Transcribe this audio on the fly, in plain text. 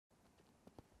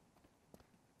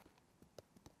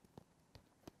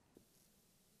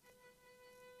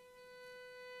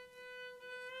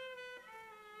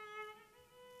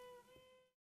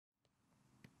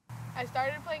I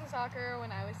started playing soccer when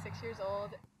I was 6 years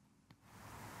old.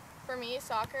 For me,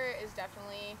 soccer is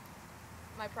definitely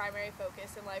my primary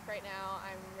focus in life right now.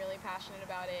 I'm really passionate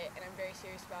about it and I'm very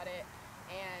serious about it,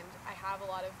 and I have a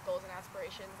lot of goals and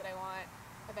aspirations that I want.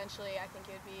 Eventually, I think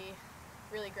it would be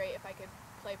really great if I could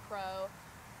play pro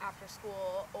after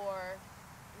school, or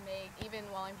even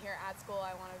while I'm here at school,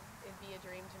 it'd be a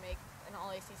dream to make an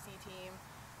all-ACC team.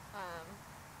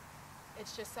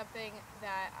 It's just something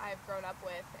that I've grown up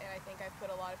with, and I think I've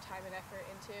put a lot of time and effort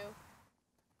into.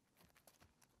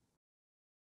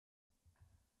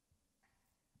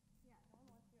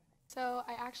 So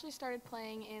I actually started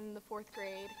playing in the 4th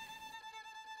grade.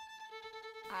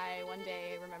 One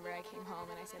day remember I came home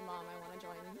and I said, "Mom, I want to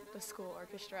join the school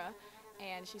orchestra."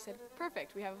 And she said,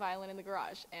 "Perfect, we have a violin in the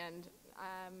garage." And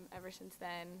ever since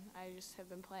then, I just have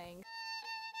been playing.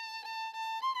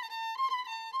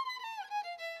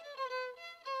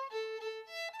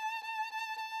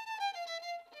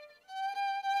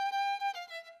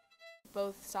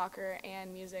 Both soccer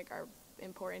and music are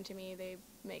important to me. They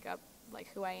make up like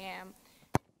who I am.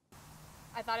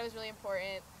 I thought it was really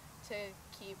important to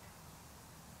keep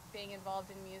being involved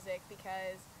in music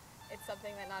because it's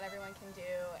something that not everyone can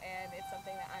do, and it's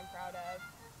something that I'm proud of.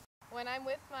 When I'm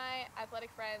with my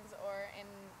athletic friends or in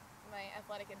my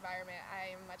athletic environment,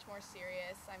 I'm much more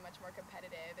serious, I'm much more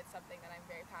competitive. It's something that I'm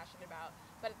very passionate about.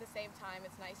 But at the same time,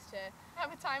 it's nice to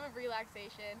have a time of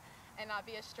relaxation and not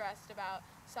be as stressed about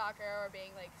soccer or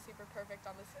being like super perfect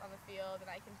on the field, and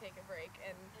I can take a break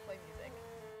and play music.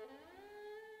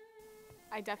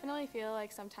 I definitely feel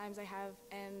like sometimes I have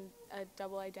a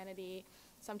double identity.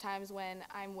 Sometimes when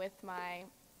I'm with my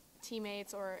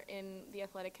teammates or in the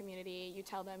athletic community, you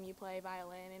tell them you play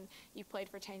violin and you've played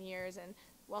for 10 years, and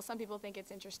while some people think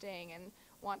it's interesting and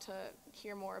want to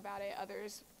hear more about it,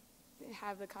 others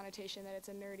have the connotation that it's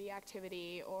a nerdy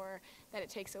activity or that it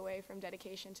takes away from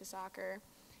dedication to soccer.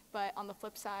 But on the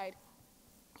flip side,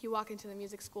 you walk into the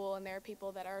music school and there are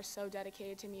people that are so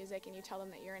dedicated to music, and you tell them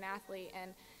that you're an athlete,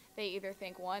 and they either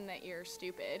think, one, that you're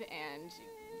stupid and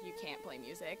you can't play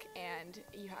music, and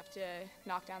you have to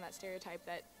knock down that stereotype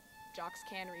that jocks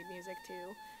can read music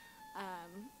too.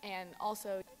 And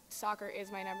also, soccer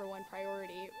is my #1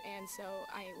 priority, and so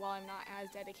while I'm not as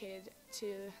dedicated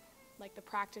to like the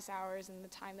practice hours and the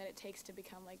time that it takes to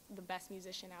become like the best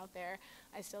musician out there,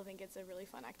 I still think it's a really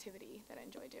fun activity that I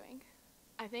enjoy doing.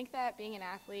 I think that being an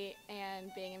athlete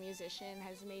and being a musician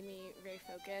has made me very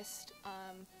focused.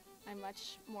 I'm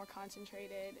much more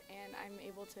concentrated, and I'm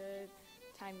able to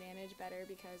time manage better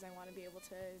because I want to be able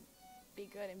to be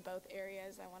good in both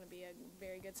areas. I want to be a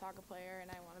very good soccer player,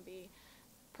 and I want to be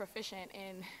proficient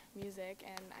in music,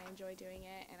 and I enjoy doing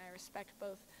it, and I respect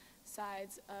both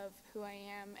sides of who I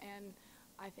am, and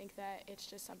I think that it's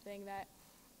just something that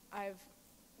I've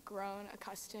grown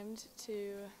accustomed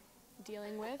to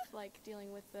dealing with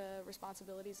the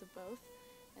responsibilities of both.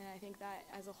 And I think that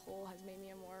as a whole has made me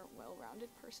a more well-rounded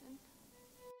person.